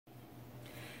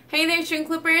Hey there, Xtreme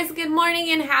Clippers. Good morning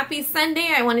and happy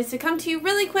Sunday. I wanted to come to you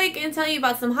really quick and tell you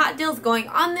about some hot deals going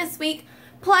on this week,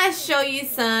 plus show you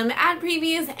some ad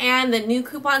previews and the new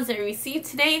coupons that we received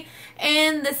today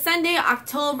in the Sunday,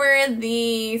 October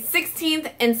the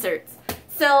 16th inserts.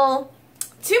 So,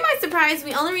 to my surprise,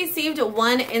 we only received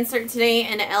one insert today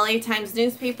in the LA Times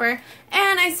newspaper,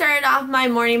 and I started off my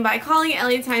morning by calling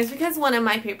LA Times because one of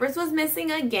my papers was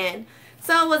missing again.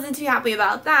 So I wasn't too happy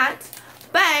about that.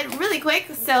 But really quick,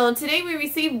 so today we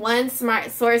received one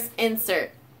Smart Source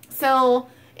insert. So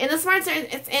in the Smart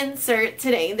Source insert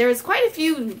today, there was quite a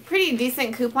few pretty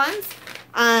decent coupons.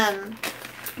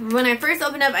 When I first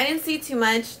opened up, I didn't see too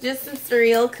much, just some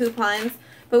cereal coupons.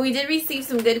 But we did receive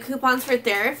some good coupons for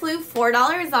Theraflu,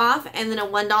 $4 off, and then a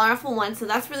 $1 off of one. So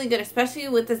that's really good, especially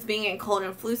with this being in cold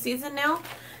and flu season now.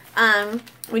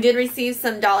 We did receive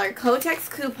some dollar Kotex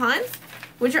coupons,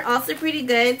 which are also pretty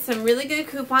good. Some really good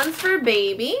coupons for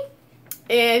baby,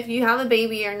 if you have a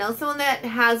baby or know someone that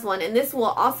has one. And this will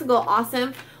also go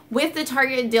awesome with the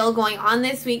Target deal going on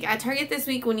this week. At Target this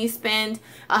week, when you spend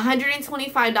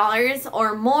 $125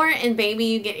 or more in baby,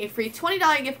 you get a free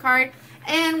 $20 gift card.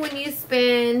 And when you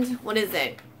spend, what is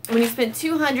it? When you spend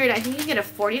 $200, I think you get a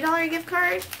 $40 gift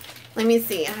card. Let me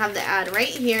see. I have the ad right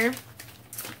here.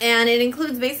 And it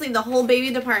includes basically the whole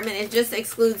baby department. It just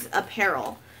excludes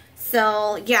apparel.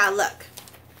 So, yeah, look.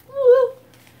 Woo!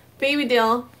 Baby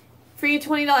deal. Free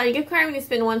 $20 gift card when you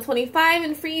spend $125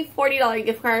 and free $40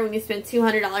 gift card when you spend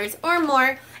 $200 or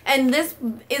more. And this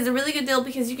is a really good deal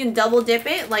because you can double dip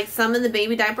it, like some of the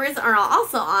baby diapers are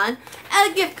also on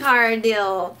a gift card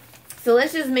deal. So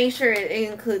let's just make sure it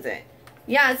includes it.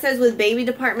 Yeah, it says with baby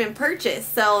department purchase.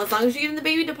 So as long as you get in the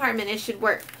baby department, it should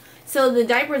work. So the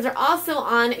diapers are also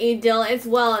on a deal as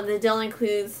well. And the deal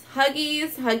includes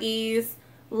Huggies,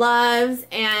 Loves,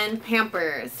 and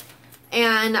Pampers.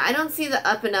 And I don't see the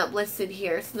Up and Up listed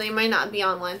here, so they might not be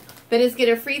on one. But it's get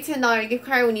a free $10 gift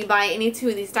card when you buy any two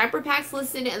of these diaper packs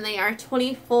listed, and they are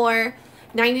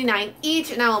 $24.99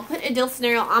 each. And I will put a deal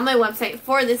scenario on my website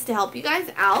for this to help you guys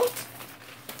out.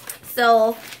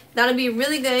 So that'll be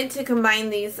really good to combine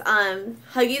these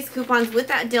Huggies coupons with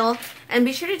that deal. And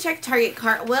be sure to check Target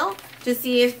Cartwheel to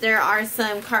see if there are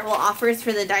some Cartwheel offers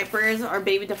for the diapers or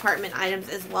baby department items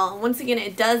as well. And once again,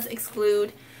 it does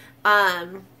exclude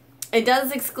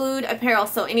apparel,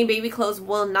 so any baby clothes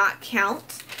will not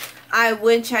count. I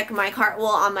would check my Cartwheel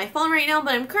on my phone right now,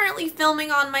 but I'm currently filming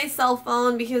on my cell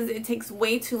phone because it takes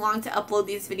way too long to upload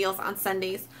these videos on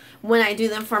Sundays when I do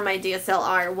them for my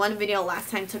DSLR. One video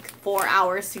last time took 4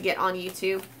 hours to get on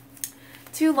YouTube.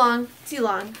 Too long.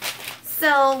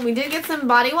 So we did get some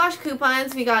body wash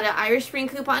coupons. We got an Irish Spring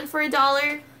coupon for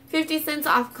 $1.50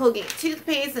 off Colgate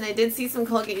toothpaste, and I did see some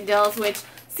Colgate deals, which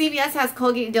CVS has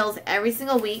Colgate deals every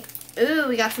single week. Ooh,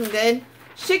 we got some good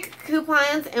Chic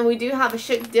coupons, and we do have a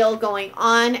Chic deal going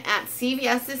on at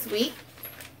CVS this week.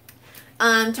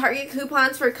 Target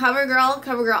coupons for CoverGirl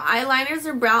eyeliners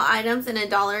or brow items, and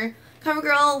 $1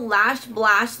 CoverGirl Lash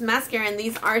Blast mascara. And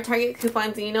these are Target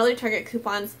coupons, and you know they're Target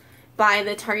coupons by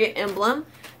the Target emblem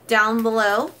down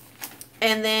below.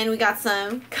 And then we got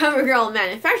some CoverGirl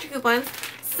manufacturer coupons.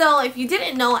 So if you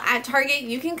didn't know, at Target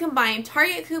you can combine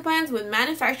Target coupons with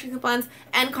manufacturer coupons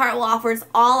and Cartwheel offers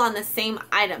all on the same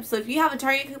item. So if you have a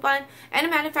Target coupon and a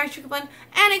manufacturer coupon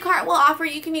and a Cartwheel offer,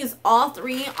 you can use all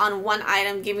three on one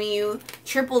item, giving you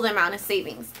triple the amount of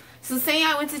savings. So say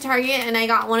I went to Target and I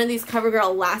got one of these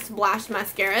CoverGirl Lash Blast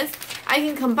mascaras, I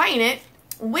can combine it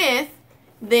with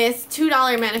this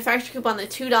 $2 manufacturer coupon, the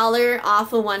 $2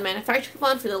 off of one manufacturer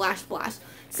coupon for the Lash Blast.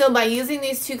 So by using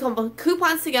these two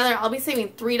coupons together, I'll be saving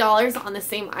 $3 on the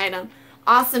same item.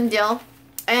 Awesome deal.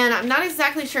 And I'm not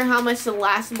exactly sure how much the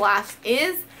Lash Blast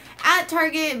is at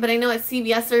Target, but I know at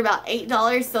CVS they're about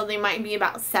 $8, so they might be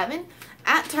about $7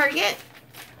 at Target.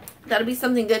 That'll be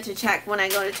something good to check when I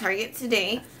go to Target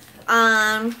today.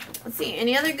 Let's see,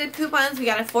 any other good coupons? We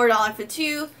got a $4 for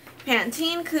 2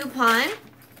 Pantene coupon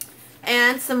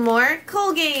and some more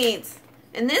Colgate.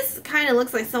 And this kind of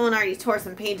looks like someone already tore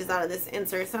some pages out of this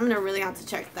insert, so I'm going to really have to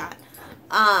check that.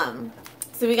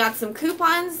 So we got some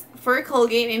coupons for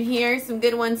Colgate in here, some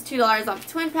good ones, $2 off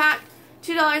the twin pack,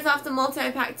 $2 off the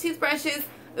multi-pack toothbrushes.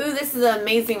 Ooh, this is an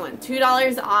amazing one,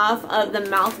 $2 off of the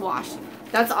mouthwash.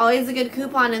 That's always a good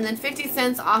coupon, and then 50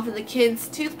 cents off of the kids'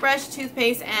 toothbrush,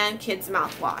 toothpaste, and kids'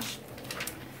 mouthwash.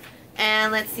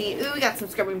 And let's see, ooh, we got some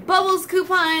Scrubbing Bubbles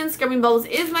coupons. Scrubbing Bubbles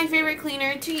is my favorite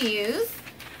cleaner to use.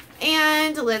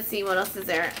 And let's see, what else is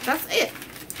there? That's it.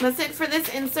 That's it for this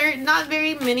insert. Not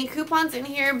very many coupons in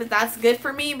here, but that's good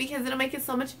for me because it'll make it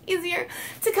so much easier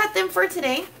to cut them for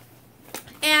today.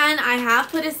 And I have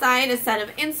put aside a set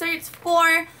of inserts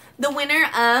for the winner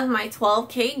of my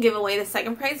 12K giveaway, the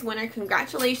second prize winner.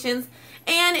 Congratulations.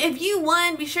 And if you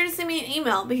won, be sure to send me an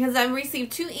email because I've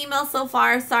received 2 emails so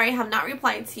far. Sorry, I have not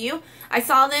replied to you. I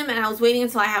saw them and I was waiting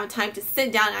until I have time to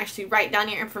sit down and actually write down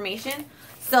your information.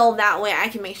 So that way I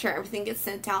can make sure everything gets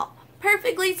sent out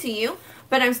perfectly to you.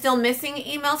 But I'm still missing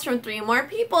emails from 3 more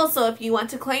people. So if you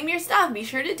want to claim your stuff, be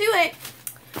sure to do it.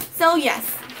 So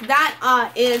yes,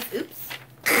 that is, oops.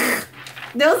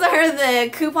 Those are the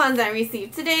coupons I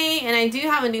received today, and I do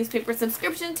have a newspaper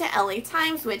subscription to LA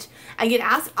Times, which I get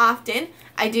asked often.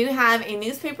 I do have a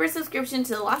newspaper subscription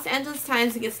to the Los Angeles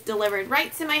Times. It gets delivered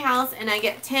right to my house, and I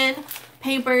get 10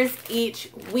 papers each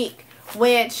week,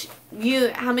 which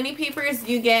how many papers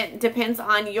you get depends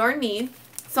on your need.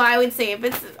 So I would say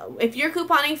if you're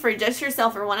couponing for just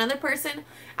yourself or one other person,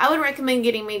 I would recommend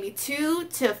getting maybe 2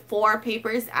 to 4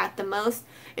 papers at the most.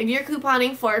 If you're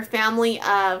couponing for a family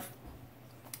of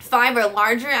 5 or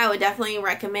larger, I would definitely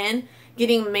recommend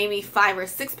getting maybe 5 or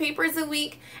 6 papers a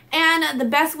week. And the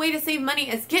best way to save money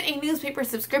is get a newspaper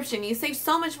subscription. You save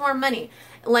so much more money.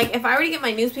 Like if I were to get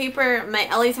my newspaper, my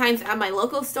LA Times at my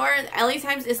local store, LA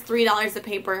Times is $3 a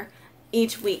paper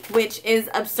each week, which is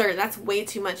absurd. That's way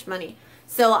too much money.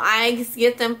 So I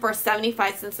get them for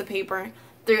 75 cents a paper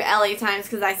through LA Times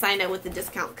because I signed up with the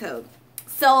discount code.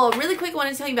 So really quick, I want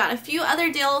to tell you about a few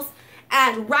other deals.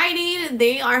 At Rite,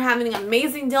 they are having an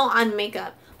amazing deal on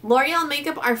makeup. L'Oreal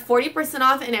makeup are 40%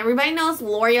 off, and everybody knows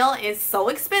L'Oreal is so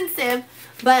expensive,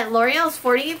 but L'Oreal is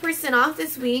 48% off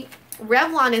this week.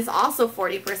 Revlon is also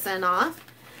 40% off.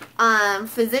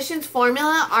 Physicians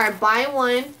Formula are buy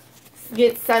one,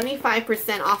 get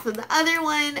 75% off of the other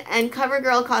one, and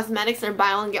CoverGirl Cosmetics are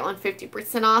buy one, get one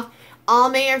 50% off.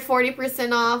 Almay are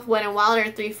 40% off. Wet n Wild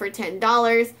are 3 for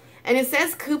 $10. And it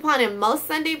says coupon in most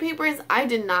Sunday papers. I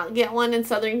did not get one in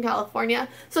Southern California.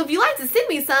 So if you'd like to send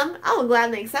me some, I will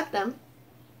gladly accept them.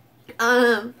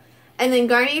 And then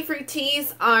Garnier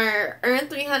Fructis are earn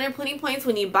 320 points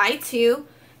when you buy 2.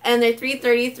 And they're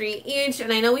 $3.33 each.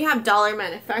 And I know we have dollar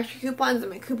manufacturer coupons in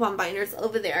my coupon binders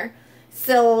over there.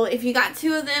 So if you got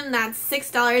 2 of them, that's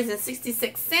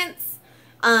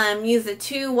 $6.66. Use the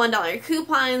 2 $1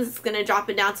 coupons. It's going to drop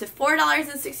it down to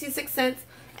 $4.66.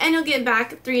 And you'll get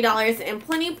back $3 and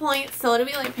plenty points. So it'll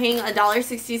be like paying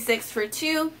 $1.66 for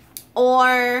 2.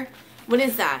 Or, what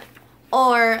is that?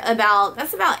 Or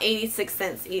that's about 86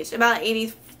 cents each. About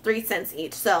 83 cents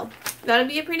each. So that'll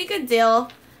be a pretty good deal.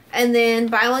 And then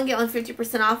buy one, get one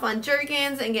 50% off on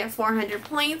Jergens and get 400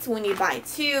 points when you buy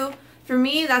 2. For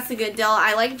me, that's a good deal.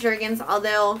 I like Jergens,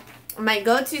 although my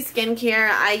go-to skincare,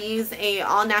 I use a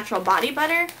all-natural body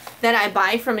butter that I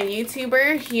buy from a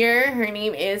YouTuber here. Her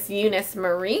name is Yulissa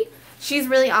Marie. She's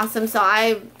really awesome, so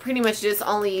I pretty much just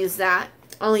only use that.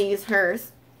 Only use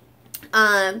hers.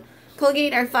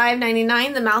 Colgate are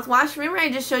 $5.99. The mouthwash, remember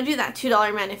I just showed you that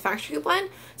 $2 manufacturer coupon?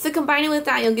 So combining with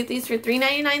that, you'll get these for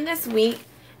 $3.99 this week.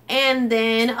 And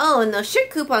then, and those Chic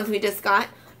coupons we just got.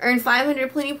 Earn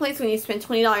 500 plenty points when you spend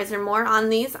 $20 or more on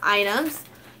these items.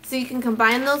 So you can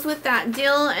combine those with that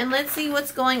deal. And let's see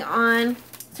what's going on.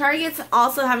 Target's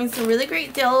also having some really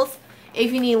great deals.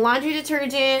 If you need laundry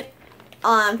detergent,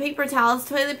 paper towels,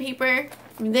 toilet paper,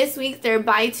 this week they're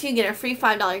buy 2, get a free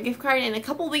 $5 gift card. And a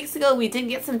couple weeks ago we did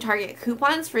get some Target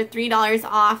coupons for $3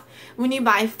 off when you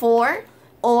buy 4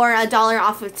 or $1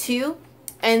 off of 2.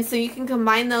 And so you can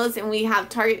combine those, and we have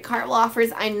Target Cartwheel offers.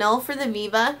 I know for the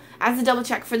Viva. I have to double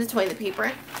check for the toilet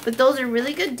paper. But those are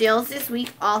really good deals this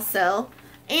week also.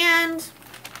 And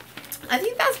I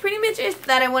think that's pretty much it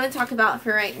that I want to talk about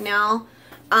for right now.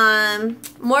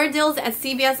 More deals at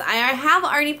CVS. I have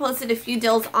already posted a few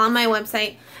deals on my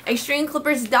website,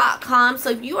 XtremeClippers.com. So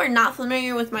if you are not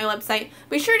familiar with my website,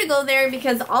 be sure to go there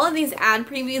because all of these ad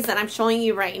previews that I'm showing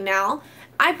you right now,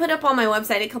 I put up on my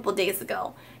website a couple days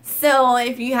ago. So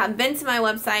if you have been to my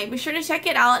website, be sure to check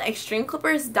it out,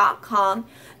 XtremeClippers.com,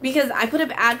 because I put up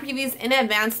ad previews in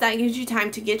advance. That gives you time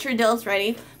to get your deals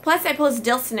ready. Plus, I post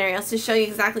deal scenarios to show you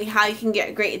exactly how you can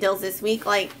get great deals this week.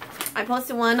 Like, I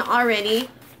posted one already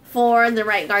for the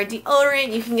Rite Guard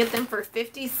deodorant. You can get them for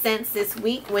 50 cents this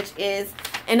week, which is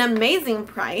an amazing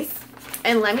price.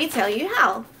 And let me tell you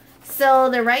how. So,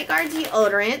 the Rite Guard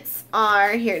deodorants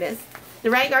are, here it is. The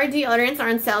Rite Guard deodorants are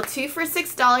on sale 2 for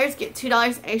 $6. Get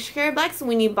 $2 extra care bucks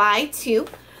when you buy 2.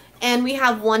 And we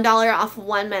have $1 off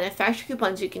 1 manufacturer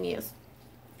coupons you can use.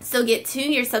 So get 2,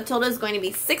 your subtotal is going to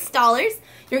be $6.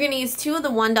 You're going to use 2 of the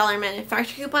 $1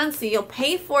 manufacturer coupons, so you'll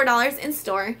pay $4 in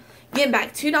store. Get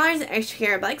back $2 extra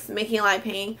care bucks, making you like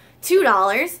paying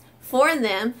 $2 for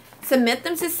them. Submit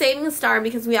them to Savings Star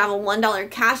because we have a $1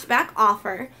 cashback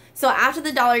offer. So after the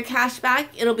 $1 cashback,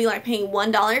 it'll be like paying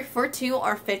 $1 for 2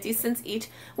 or 50 cents each,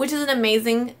 which is an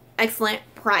amazing excellent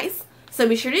price. So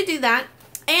be sure to do that.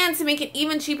 And to make it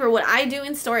even cheaper, what I do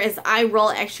in store is I roll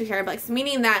extra carry bucks,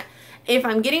 meaning that if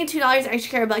I'm getting $2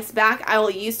 extra carry bucks back, I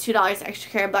will use $2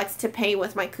 extra carry bucks to pay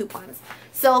with my coupons.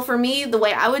 So for me, the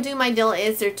way I would do my deal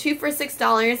is they're 2 for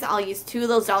 $6. I'll use 2 of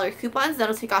those dollar coupons.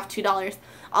 That'll take off $2.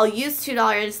 I'll use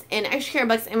 $2 in extra carry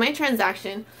bucks in my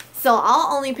transaction. So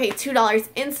I'll only pay $2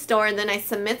 in store, then I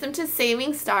submit them to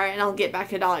Savings Star, and I'll get back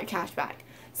 $1 cash back.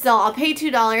 So I'll pay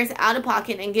 $2 out of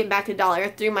pocket and get back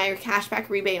 $1 through my cashback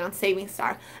rebate on Savings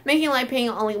Star, making like paying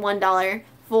only $1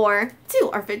 for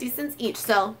 2 or 50 cents each.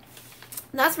 So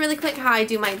that's really quick how I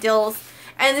do my deals.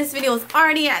 And this video is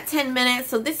already at 10 minutes,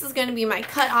 so this is going to be my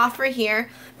cut off for here.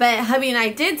 But hubby and I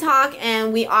did talk,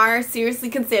 and we are seriously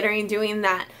considering doing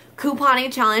that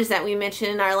couponing challenge that we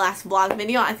mentioned in our last vlog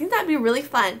video. I think that'd be really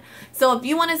fun. So if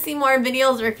you want to see more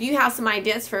videos, or if you have some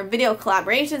ideas for video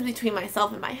collaborations between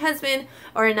myself and my husband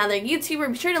or another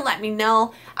YouTuber, be sure to let me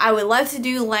know. I would love to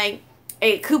do like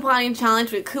a couponing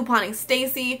challenge with Couponing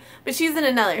Stacy, but she's in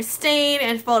another state,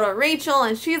 and Photo Rachel,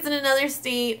 and she's in another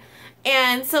state.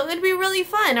 And so it'd be really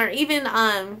fun. Or even,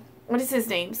 what is his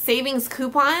name? Savings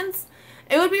Coupons.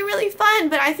 It would be really fun,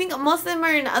 but I think most of them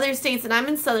are in other states, and I'm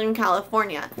in Southern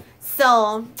California.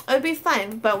 So it would be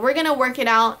fun, but we're going to work it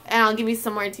out, and I'll give you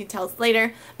some more details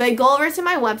later. But go over to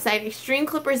my website,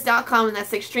 xtremeclippers.com, and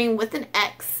that's extreme with an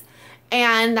X.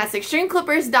 And that's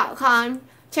xtremeclippers.com.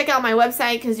 Check out my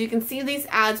website because you can see these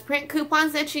ads, print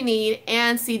coupons that you need,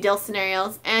 and see deal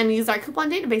scenarios, and use our coupon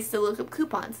database to look up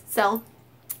coupons. So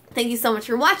thank you so much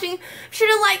for watching. Be sure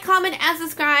to like, comment, and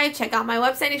subscribe. Check out my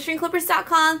website,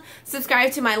 xtremeclippers.com.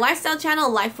 Subscribe to my lifestyle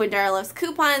channel, Life with Dara Loves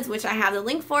Coupons, which I have the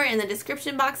link for in the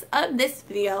description box of this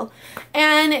video.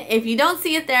 And if you don't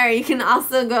see it there, you can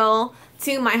also go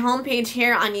to my homepage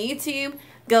here on YouTube.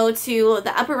 Go to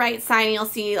the upper right side, and you'll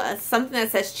see something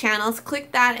that says channels.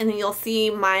 Click that, and then you'll see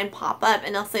mine pop up,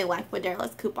 and it'll say Life with Dara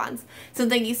Loves Coupons. So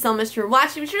thank you so much for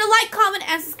watching. Be sure to like, comment,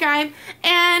 and subscribe,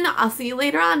 and I'll see you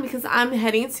later on because I'm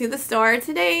heading to the store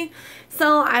today.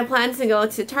 So I plan to go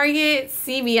to Target,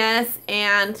 CVS,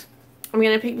 and I'm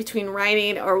going to pick between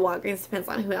Rite or Walgreens. Depends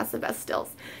on who has the best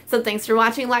deals. So thanks for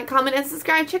watching. Like, comment, and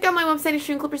subscribe. Check out my website,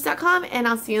 xtremeclippers.com, and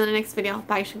I'll see you in the next video.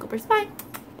 Bye, Extreme Clippers. Bye.